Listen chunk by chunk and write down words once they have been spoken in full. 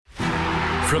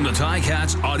From the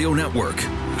Ticats Audio Network,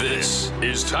 this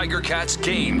is Tiger Cats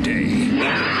Game Day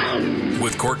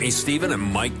with Courtney Stephen and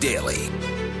Mike Daly.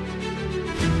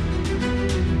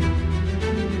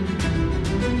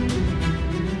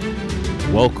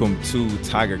 Welcome to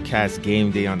Tiger Cats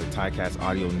Game Day on the Ticats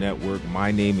Audio Network.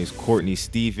 My name is Courtney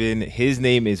Stephen. His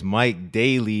name is Mike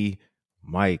Daly.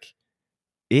 Mike,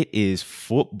 it is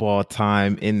football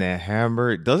time in the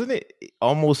Hammer. Doesn't it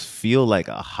almost feel like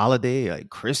a holiday, like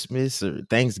Christmas or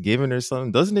Thanksgiving or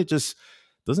something? Doesn't it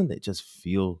just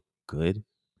feel good?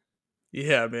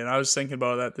 Yeah, man. I was thinking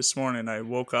about that this morning. I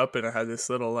woke up and I had this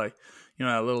little, that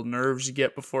little nerves you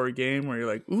get before a game where you're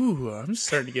like, ooh, I'm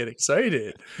starting to get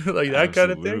excited. Like that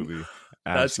kind of thing.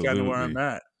 That's kind of where I'm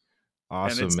at.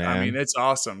 Awesome, and man. I mean, it's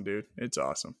awesome, dude. It's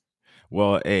awesome.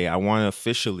 Well, hey, I want to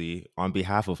officially, on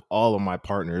behalf of all of my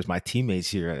partners, my teammates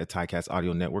here at the Ticats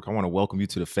Audio Network, I want to welcome you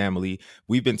to the family.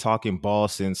 We've been talking ball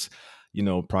since,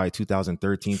 probably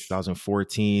 2013,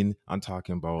 2014. I'm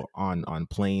talking about on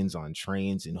planes, on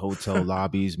trains, in hotel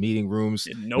lobbies, meeting rooms.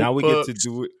 Now we get to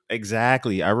do it.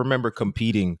 Exactly. I remember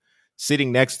competing,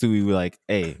 sitting next to you, like,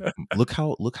 hey, look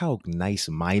how nice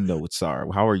my notes are.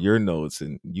 How are your notes?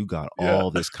 And you got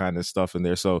all this kind of stuff in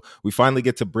there. So we finally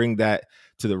get to bring that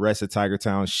to the rest of Tiger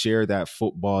Town, share that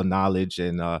football knowledge,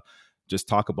 and just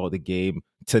talk about the game.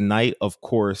 Tonight, of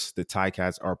course, the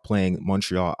Ticats are playing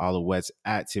Montreal Alouettes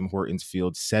at Tim Hortons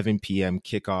Field, 7 p.m.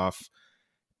 kickoff.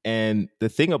 And the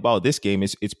thing about this game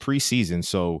is it's preseason,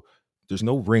 so there's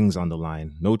no rings on the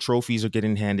line. No trophies are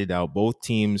getting handed out. Both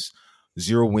teams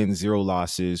 0 wins, 0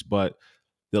 losses. But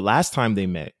the last time they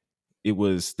met, it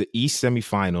was the East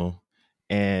semifinal,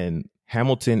 and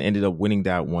Hamilton ended up winning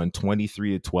that one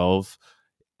 23-12.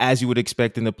 As you would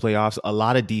expect in the playoffs, a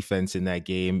lot of defense in that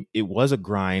game. It was a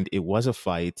grind. It was a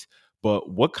fight. But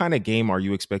what kind of game are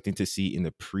you expecting to see in the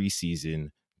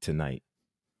preseason tonight?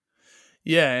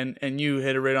 Yeah, and you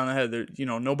hit it right on the head. There,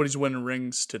 nobody's winning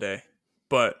rings today.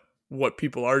 But what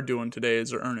people are doing today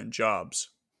is they're earning jobs.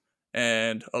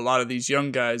 And a lot of these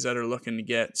young guys that are looking to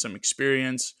get some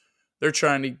experience, they're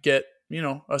trying to get,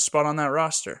 a spot on that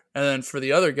roster. And then for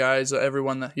the other guys,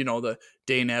 everyone that, the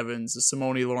Dane Evans, the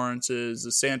Simone Lawrences,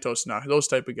 the Santos Knock, those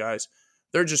type of guys,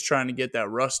 they're just trying to get that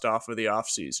rust off of the off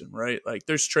season, right? Like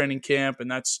there's training camp and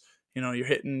that's, you're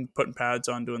putting pads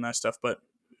on, doing that stuff. But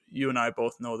you and I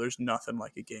both know there's nothing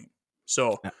like a game.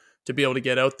 So to be able to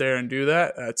get out there and do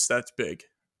that, that's big.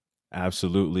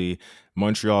 Absolutely.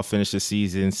 Montreal finished the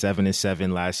season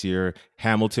 7-7 last year.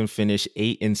 Hamilton finished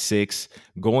 8-6.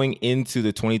 Going into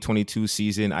the 2022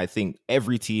 season, I think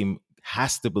every team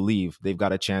has to believe they've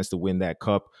got a chance to win that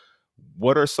cup.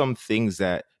 What are some things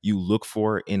that you look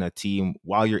for in a team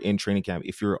while you're in training camp?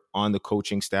 If you're on the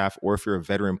coaching staff or if you're a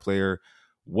veteran player,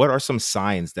 what are some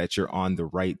signs that you're on the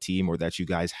right team or that you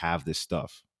guys have this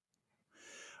stuff?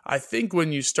 I think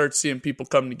when you start seeing people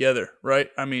come together, right?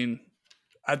 I mean,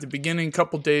 at the beginning,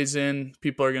 couple days in,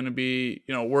 people are going to be,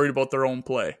 worried about their own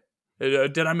play.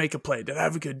 Did I make a play? Did I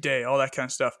have a good day? All that kind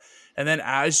of stuff. And then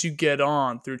as you get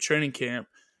on through training camp,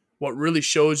 what really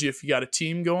shows you if you got a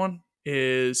team going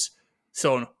is,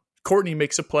 so Courtney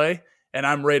makes a play and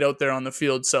I'm right out there on the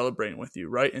field celebrating with you,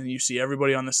 right? And you see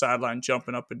everybody on the sideline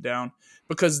jumping up and down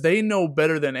because they know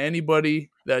better than anybody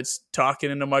that's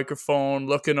talking in a microphone,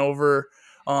 looking over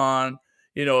on,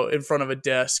 in front of a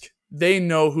desk. They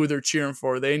know who they're cheering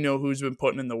for. They know who's been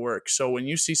putting in the work. So when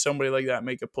you see somebody like that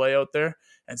make a play out there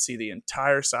and see the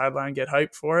entire sideline get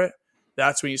hyped for it,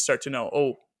 that's when you start to know,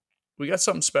 oh, we got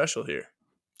something special here.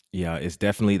 Yeah, it's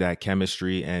definitely that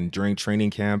chemistry. And during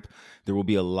training camp, there will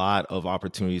be a lot of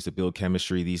opportunities to build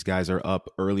chemistry. These guys are up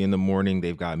early in the morning.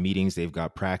 They've got meetings, they've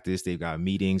got practice, they've got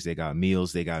meetings, they got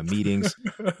meals, they got meetings,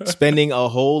 spending a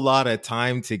whole lot of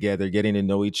time together, getting to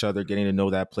know each other, getting to know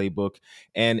that playbook.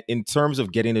 And in terms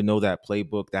of getting to know that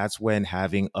playbook, that's when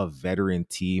having a veteran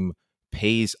team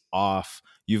pays off.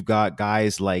 You've got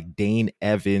guys like Dane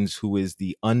Evans, who is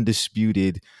the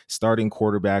undisputed starting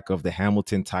quarterback of the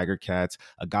Hamilton Tiger Cats,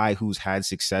 a guy who's had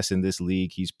success in this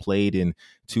league. He's played in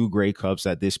 2 Grey Cups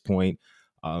at this point.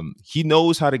 He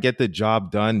knows how to get the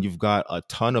job done. You've got a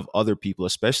ton of other people,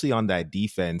 especially on that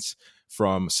defense,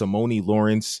 from Simone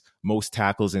Lawrence, most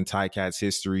tackles in Ticats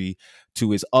history,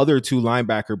 to his other 2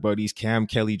 linebacker buddies, Cam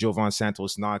Kelly, Jovan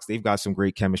Santos Knox. They've got some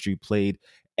great chemistry, played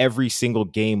every single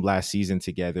game last season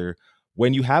together.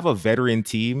 When you have a veteran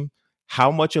team,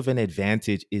 how much of an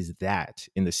advantage is that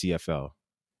in the CFL?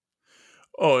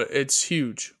 Oh, it's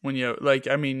huge. When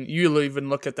you'll even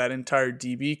look at that entire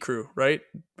DB crew, right?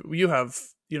 You have,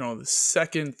 the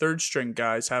second, third string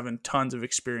guys having tons of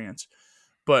experience.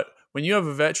 But when you have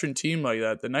a veteran team like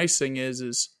that, the nice thing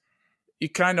is you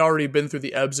kind of already been through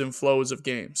the ebbs and flows of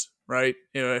games, right?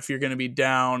 If you're going to be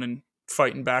down and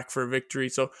fighting back for a victory.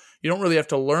 So you don't really have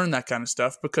to learn that kind of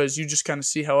stuff because you just kind of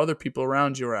see how other people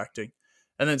around you are acting.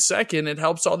 And then second, it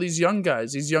helps all these young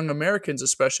guys, these young Americans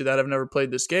especially that have never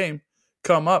played this game,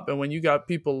 come up. And when you got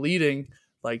people leading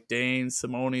like Dane,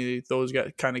 Simone, those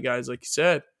kind of guys, like you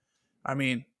said, I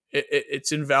mean,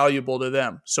 it's invaluable to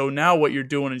them. So now what you're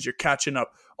doing is you're catching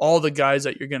up all the guys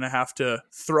that you're going to have to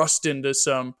thrust into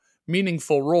some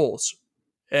meaningful roles.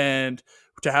 And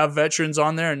to have veterans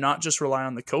on there and not just rely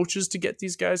on the coaches to get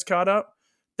these guys caught up,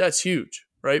 that's huge,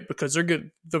 right? Because they're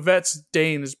good. The vets,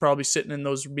 Dane is probably sitting in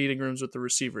those meeting rooms with the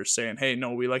receivers saying, hey,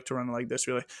 no, we like to run like this.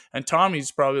 And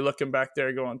Tommy's probably looking back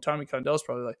there going, Tommy Condell's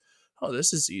probably like, oh,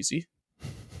 this is easy.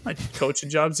 My coaching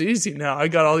job's easy now. I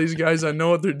got all these guys. I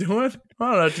know what they're doing.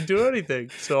 I don't have to do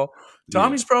anything. So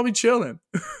Tommy's probably chilling.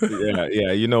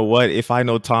 Yeah. You know what? If I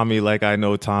know Tommy like I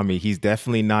know Tommy, he's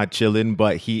definitely not chilling,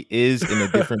 but he is in a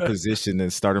different position than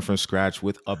starting from scratch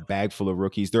with a bag full of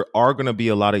rookies. There are going to be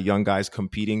a lot of young guys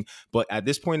competing, but at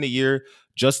this point in the year,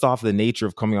 just off the nature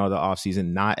of coming out of the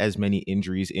offseason, not as many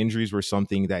injuries. Injuries were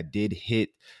something that did hit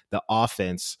the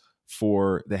offense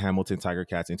for the Hamilton Tiger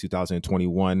Cats in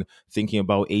 2021. Thinking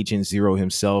about Agent Zero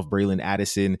himself, Braylon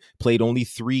Addison played only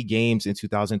 3 games in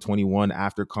 2021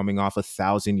 after coming off a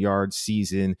 1,000-yard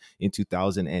season in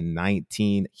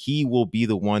 2019. He will be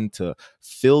the one to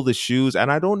fill the shoes. And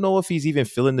I don't know if he's even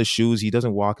filling the shoes. He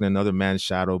doesn't walk in another man's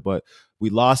shadow, but we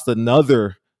lost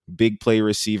another big play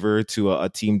receiver to a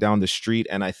team down the street.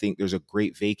 And I think there's a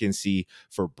great vacancy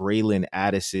for Braylon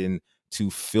Addison to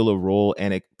fill a role,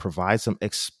 and it provides some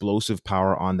explosive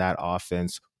power on that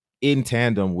offense in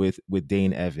tandem with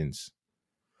Dane Evans.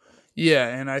 Yeah,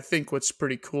 and I think what's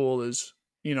pretty cool is,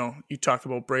 you talked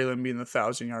about Braylon being the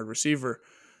 1,000-yard receiver,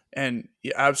 and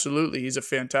yeah, absolutely, he's a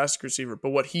fantastic receiver.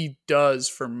 But what he does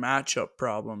for matchup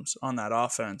problems on that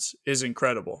offense is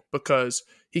incredible because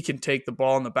he can take the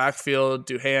ball in the backfield,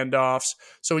 do handoffs.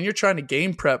 So when you're trying to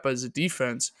game prep as a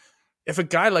defense, if a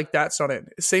guy like that's on it,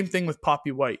 same thing with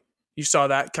Poppy White. You saw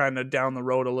that kind of down the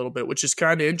road a little bit, which is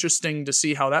kind of interesting to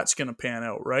see how that's going to pan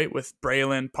out, right? With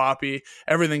Braylon, Poppy,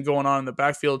 everything going on in the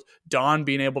backfield, Don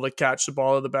being able to catch the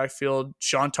ball in the backfield,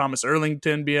 Sean Thomas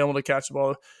Erlington being able to catch the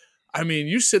ball. I mean,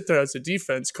 you sit there as a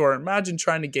defense core, imagine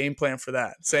trying to game plan for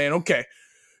that, saying, okay,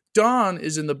 Don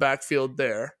is in the backfield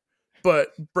there, but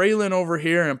Braylon over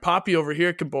here and Poppy over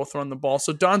here can both run the ball.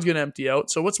 So Don's going to empty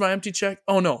out. So what's my empty check?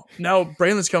 Oh, no. Now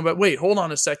Braylon's coming back. Wait, hold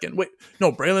on a second. Wait,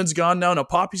 no, Braylon's gone now. Now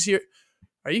Poppy's here.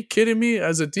 Are you kidding me?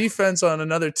 As a defense on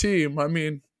another team, I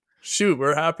mean, shoot,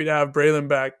 we're happy to have Braylon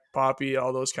back, Poppy,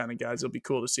 all those kind of guys. It'll be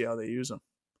cool to see how they use them.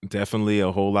 Definitely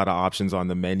a whole lot of options on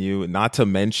the menu, not to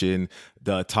mention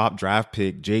the top draft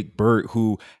pick, Jake Burt,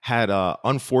 who had an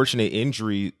unfortunate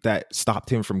injury that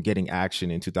stopped him from getting action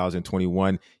in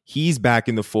 2021. He's back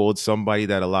in the fold, somebody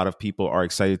that a lot of people are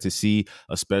excited to see,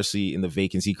 especially in the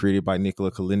vacancy created by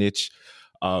Nikola Kalinic.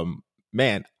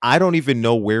 Man, I don't even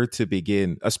know where to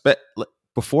begin.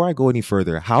 Before I go any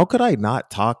further, how could I not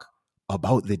talk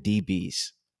about the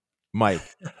DBs? Mike,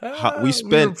 we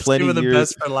spent plenty of years.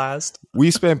 Best for last. We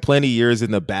spent plenty of years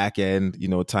in the back end,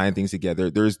 tying things together.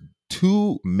 There's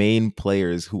 2 main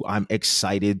players who I'm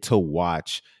excited to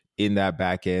watch in that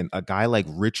back end. A guy like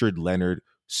Richard Leonard,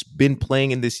 been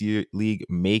playing in this league,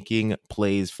 making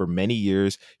plays for many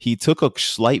years. He took a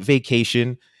slight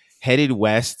vacation, headed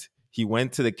west. He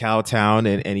went to the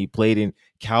Cowtown and he played in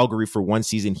Calgary for 1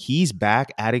 season. He's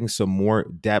back, adding some more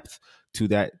depth to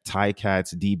that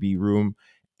Ticats DB room.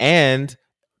 And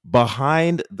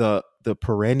behind the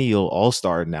perennial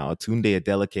all-star now, Tunde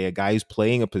Adeleke, a guy who's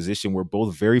playing a position we're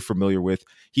both very familiar with.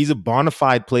 He's a bona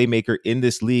fide playmaker in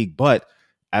this league. But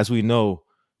as we know,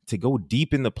 to go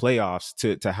deep in the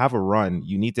playoffs, to have a run,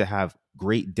 you need to have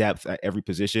great depth at every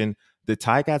position. The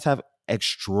Ticats have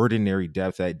extraordinary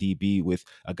depth at DB with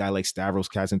a guy like Stavros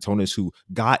Kazantonis, who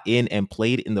got in and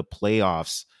played in the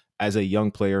playoffs as a young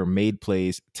player, made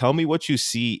plays. Tell me what you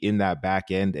see in that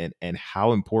back end and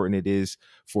how important it is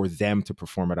for them to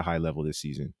perform at a high level this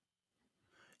season.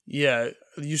 Yeah,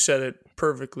 you said it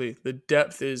perfectly. The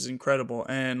depth is incredible.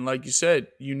 And like you said,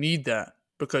 you need that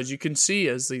because you can see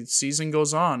as the season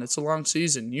goes on, it's a long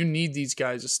season. You need these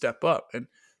guys to step up. And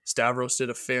Stavros did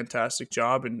a fantastic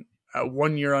job. And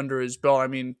 1 year under his belt, I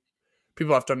mean,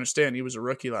 people have to understand he was a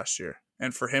rookie last year.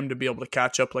 And for him to be able to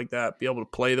catch up like that, be able to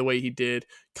play the way he did,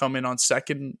 come in on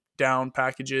second down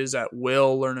packages at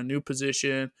will, learn a new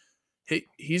position,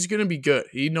 he's going to be good.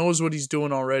 He knows what he's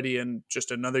doing already, and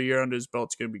just another year under his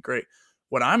belt is going to be great.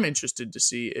 What I'm interested to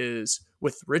see is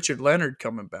with Richard Leonard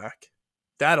coming back,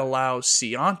 that allows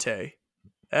Ciante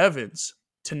Evans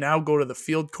to now go to the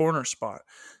field corner spot.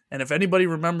 And if anybody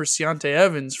remembers Deontay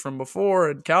Evans from before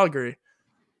in Calgary,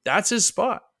 that's his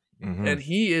spot. Mm-hmm. And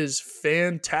he is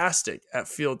fantastic at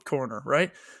field corner,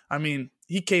 right? I mean,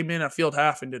 he came in at field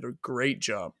half and did a great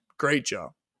job. Great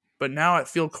job. But now at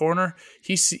field corner,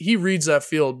 he reads that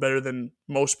field better than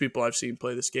most people I've seen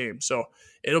play this game. So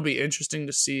it'll be interesting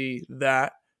to see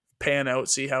that pan out,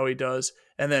 see how he does.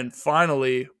 And then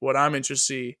finally, what I'm interested to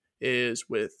see is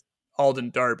with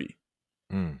Alden Darby,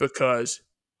 because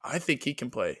I think he can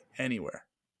play anywhere.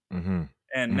 Mm-hmm.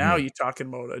 And now you're talking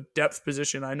about a depth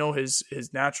position. I know his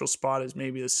natural spot is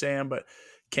maybe the Sam, but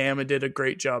Cam did a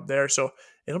great job there. So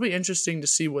it'll be interesting to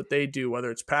see what they do,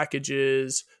 whether it's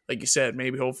packages, like you said,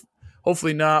 maybe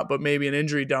hopefully not, but maybe an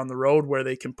injury down the road where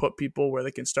they can put people, where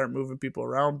they can start moving people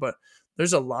around. But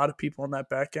there's a lot of people on that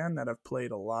back end that have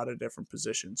played a lot of different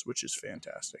positions, which is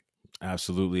fantastic.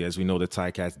 Absolutely. As we know, the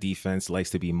Ticats defense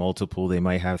likes to be multiple. They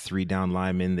might have 3 down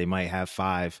linemen. They might have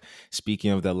 5.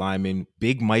 Speaking of the linemen,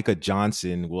 Big Micah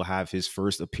Johnson will have his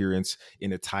first appearance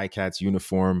in a Ticats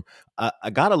uniform.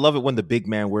 I gotta love it when the big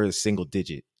man wears single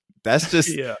digit. That's just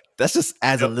That's just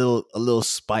adds a little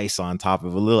spice on top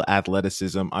of a little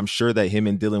athleticism. I'm sure that him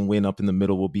and Dylan Wynn up in the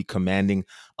middle will be commanding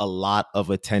a lot of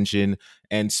attention.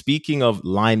 And speaking of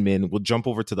linemen, we'll jump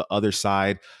over to the other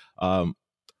side.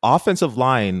 Offensive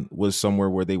line was somewhere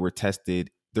where they were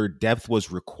tested. Their depth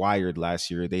was required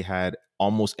last year. They had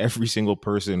almost every single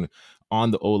person on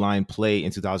the O-line play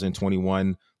in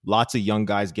 2021. Lots of young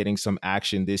guys getting some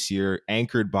action this year,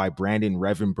 anchored by Brandon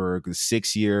Revenberg, the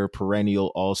 6-year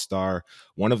perennial all-star,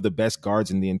 one of the best guards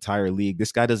in the entire league.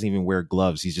 This guy doesn't even wear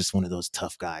gloves. He's just one of those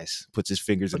tough guys. Puts his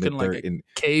fingers in the dirt. Like a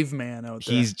caveman out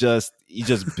there. He's just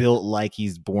built like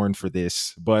he's born for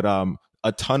this. But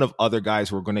a ton of other guys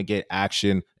who are going to get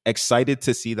action. Excited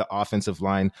to see the offensive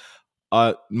line.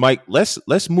 Mike,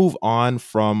 let's move on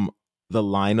from the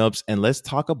lineups and let's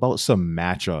talk about some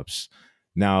matchups.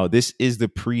 Now, this is the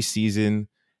preseason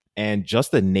and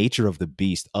just the nature of the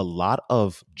beast. A lot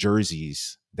of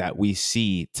jerseys that we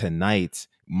see tonight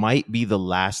might be the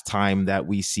last time that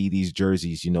we see these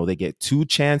jerseys. You know, they get 2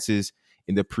 chances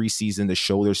in the preseason to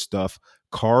show their stuff,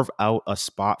 carve out a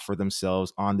spot for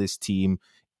themselves on this team.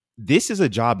 This is a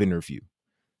job interview.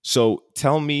 So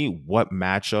tell me what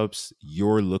matchups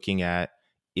you're looking at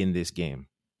in this game.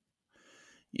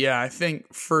 Yeah, I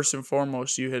think first and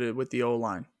foremost, you hit it with the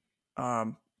O-line.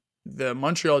 The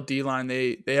Montreal D-line,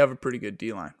 they have a pretty good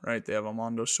D-line, right? They have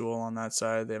Armando Sewell on that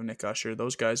side. They have Nick Usher.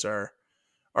 Those guys are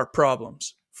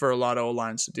problems for a lot of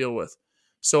O-lines to deal with.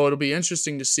 So it'll be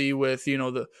interesting to see with,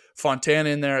 the Fontana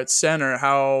in there at center,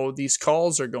 how these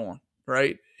calls are going,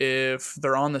 right? If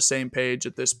they're on the same page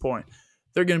at this point,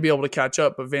 they're going to be able to catch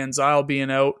up. But Van Zyl being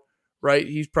out, right?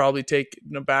 He's probably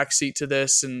taking a backseat to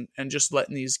this and just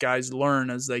letting these guys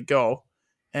learn as they go.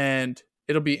 And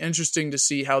it'll be interesting to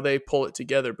see how they pull it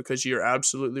together, because you're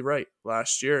absolutely right.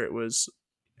 Last year, it was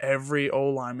every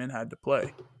O-lineman had to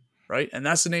play, right? And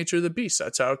that's the nature of the beast.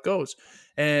 That's how it goes.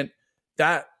 And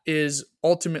that is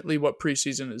ultimately what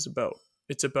preseason is about.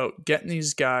 It's about getting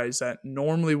these guys that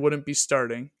normally wouldn't be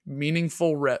starting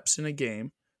meaningful reps in a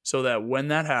game, so that when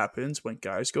that happens, when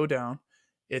guys go down,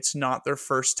 it's not their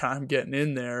first time getting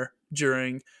in there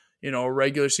during, a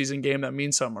regular season game that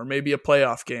means something, or maybe a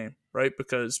playoff game, right?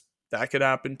 Because that could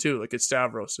happen too, like at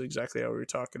Stavros, exactly how we were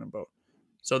talking about.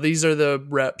 So these are the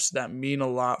reps that mean a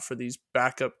lot for these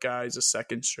backup guys, the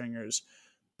second stringers.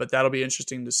 But that'll be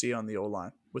interesting to see on the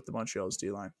O-line with the Montreal's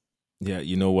D-line. Yeah,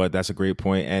 you know what? That's a great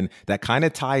point. And that kind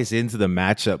of ties into the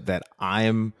matchup that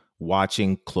I'm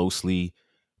watching closely.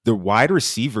 The wide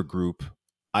receiver group,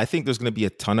 I think there's going to be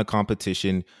a ton of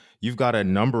competition. You've got a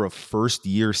number of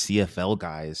first-year CFL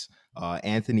guys,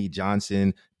 Anthony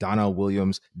Johnson, Donnell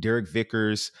Williams, Derek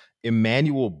Vickers,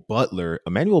 Emmanuel Butler.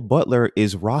 Emmanuel Butler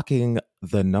is rocking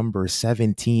the number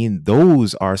 17.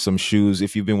 Those are some shoes.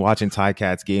 If you've been watching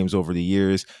Ticats games over the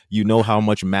years, you know how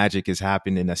much magic has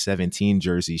happened in a 17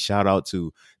 jersey. Shout out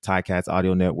to Ticats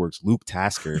Audio Network's Luke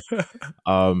Tasker.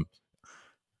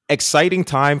 Exciting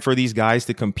time for these guys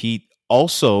to compete.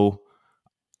 Also,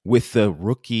 with the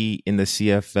rookie in the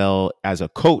CFL as a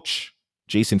coach,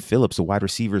 Jason Phillips, the wide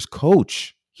receivers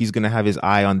coach, he's going to have his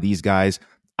eye on these guys.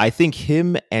 I think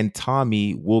him and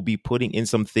Tommy will be putting in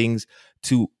some things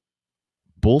to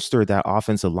bolster that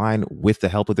offensive line with the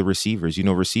help of the receivers.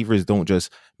 Receivers don't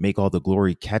just make all the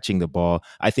glory catching the ball.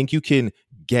 I think you can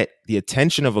get the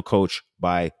attention of a coach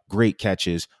by great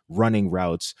catches, running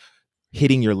routes,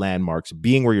 hitting your landmarks,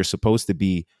 being where you're supposed to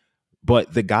be.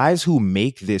 But the guys who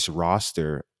make this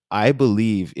roster, I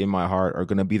believe in my heart, are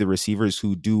going to be the receivers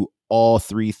who do all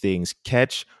 3 things: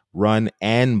 catch, run,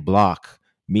 and block.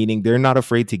 meaning they're not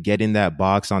afraid to get in that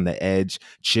box on the edge,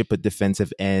 chip a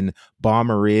defensive end,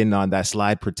 bomber in on that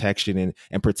slide protection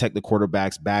and protect the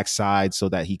quarterback's backside so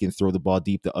that he can throw the ball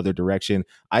deep the other direction.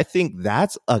 I think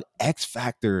that's an X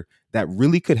factor that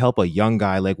really could help a young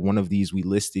guy like one of these we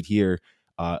listed here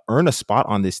earn a spot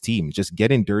on this team. Just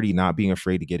getting dirty, not being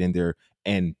afraid to get in there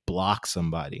and block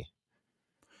somebody.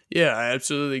 Yeah, I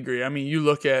absolutely agree. I mean, you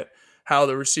look at how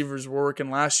the receivers were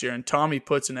working last year, and Tommy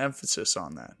puts an emphasis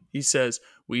on that. He says,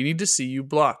 we need to see you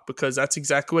block, because that's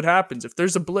exactly what happens. If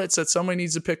there's a blitz that somebody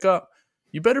needs to pick up,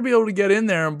 you better be able to get in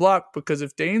there and block, because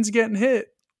if Dane's getting hit,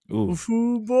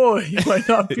 ooh boy, you might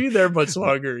not be there much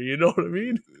longer. You know what I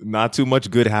mean? Not too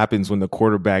much good happens when the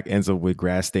quarterback ends up with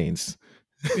grass stains.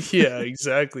 Yeah,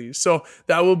 exactly. So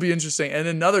that will be interesting. And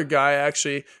another guy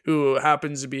actually who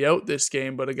happens to be out this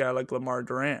game, but a guy like Lamar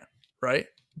Durant, right?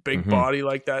 Big body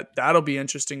like that. That'll be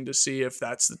interesting to see if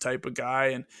that's the type of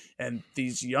guy. And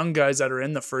these young guys that are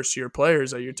in the first year players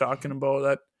that you're talking about,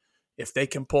 that if they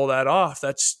can pull that off,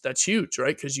 that's huge,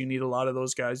 right? Because you need a lot of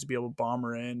those guys to be able to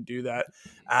bomber in, do that,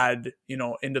 add,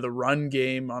 into the run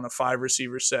game on a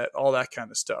 5-receiver set, all that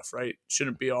kind of stuff, right?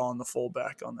 Shouldn't be all on the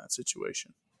fullback on that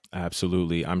situation.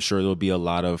 Absolutely. I'm sure there'll be a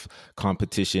lot of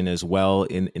competition as well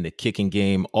in the kicking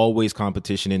game, always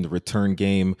competition in the return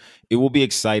game. It will be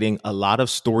exciting. A lot of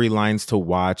storylines to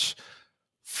watch.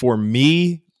 For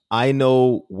me, I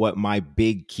know what my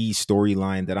big key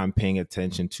storyline that I'm paying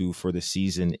attention to for the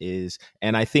season is.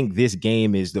 And I think this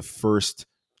game is the first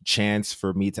chance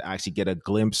for me to actually get a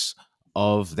glimpse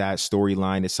of that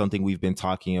storyline. It's something we've been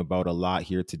talking about a lot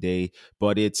here today,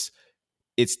 but it's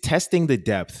testing the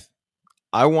depth.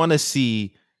 I want to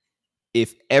see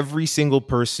if every single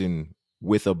person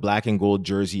with a black and gold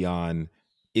jersey on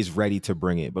is ready to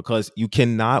bring it, because you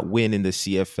cannot win in the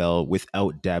CFL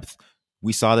without depth.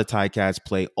 We saw the Ticats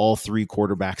play all 3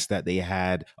 quarterbacks that they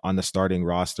had on the starting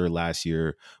roster last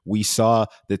year. We saw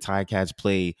the Ticats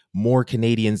play more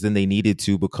Canadians than they needed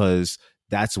to, because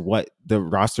that's what the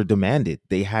roster demanded.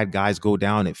 They had guys go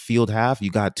down at field half.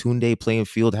 You got Tunde playing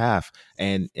field half,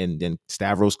 and then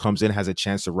Stavros comes in, has a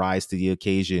chance to rise to the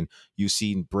occasion. You've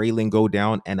seen Braylon go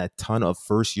down, and a ton of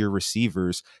first-year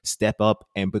receivers step up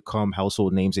and become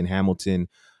household names in Hamilton.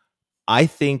 I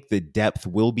think the depth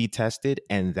will be tested,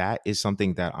 and that is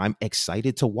something that I'm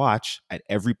excited to watch at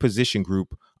every position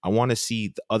group. I want to see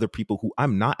the other people who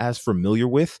I'm not as familiar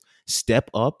with step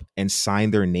up and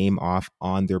sign their name off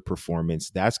on their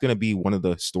performance. That's going to be one of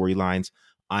the storylines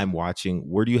I'm watching.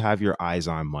 Where do you have your eyes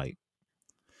on, Mike?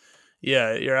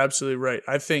 Yeah, you're absolutely right.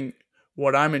 I think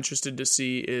what I'm interested to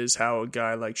see is how a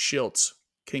guy like Schiltz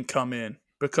can come in,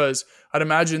 because I'd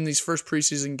imagine these first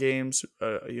preseason games,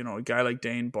 a guy like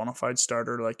Dane, bona fide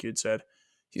starter, like you'd said,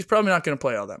 he's probably not going to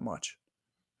play all that much.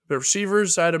 The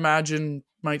receivers, I'd imagine,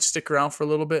 might stick around for a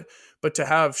little bit, but to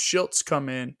have Schiltz come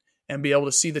in and be able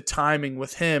to see the timing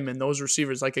with him and those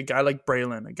receivers, like a guy like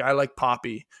Braylon, a guy like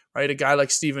Poppy, right? A guy like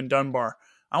Steven Dunbar.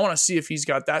 I want to see if he's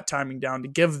got that timing down to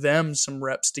give them some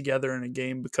reps together in a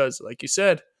game, because like you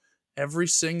said, every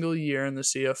single year in the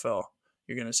CFL,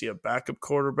 you're going to see a backup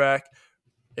quarterback.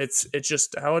 It's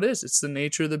just how it is. It's the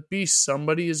nature of the beast.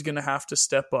 Somebody is going to have to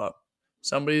step up.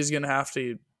 Somebody is going to have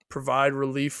to provide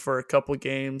relief for a couple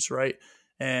games, right?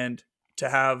 And to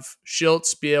have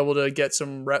Schiltz be able to get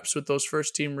some reps with those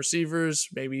first team receivers,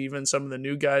 maybe even some of the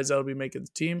new guys that'll be making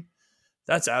the team,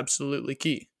 that's absolutely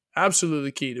key.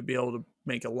 Absolutely key to be able to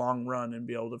make a long run and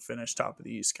be able to finish top of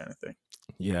the East kind of thing.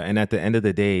 Yeah, and at the end of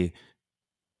the day,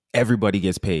 everybody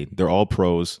gets paid. They're all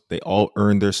pros. They all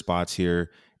earn their spots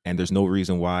here, and there's no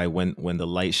reason why when the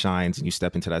light shines and you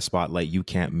step into that spotlight, you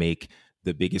can't make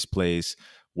the biggest plays.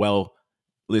 Well,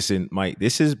 listen, Mike,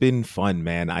 this has been fun,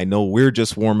 man. I know we're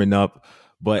just warming up,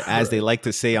 but as they like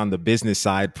to say on the business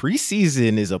side,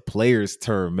 preseason is a player's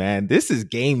term, man. This is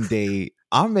game day.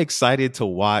 I'm excited to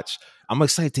watch. I'm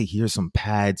excited to hear some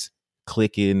pads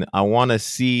clicking. I want to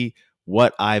see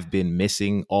what I've been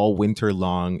missing all winter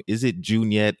long. Is it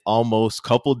June yet? Almost,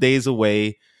 couple days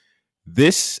away.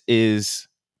 This is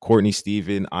Courtney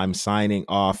Stephen. I'm signing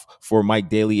off for Mike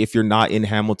Daly. If you're not in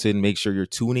Hamilton, make sure you're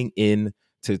tuning in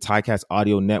to the Ticats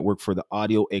Audio Network for the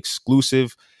audio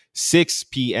exclusive. 6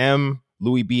 p.m.,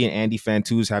 Louis B and Andy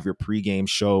Fantuz have your pregame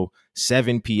show.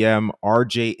 7 p.m.,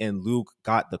 RJ and Luke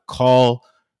got the call.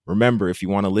 Remember, if you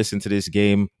want to listen to this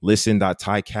game,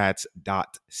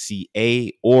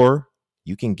 listen.ticats.ca, or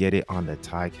you can get it on the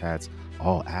Ticats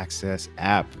All Access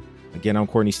app. Again, I'm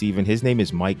Courtney Stephen. His name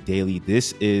is Mike Daly.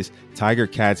 This is Tiger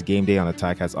Cats Game Day on the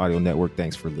Ticats Audio Network.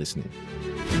 Thanks for listening.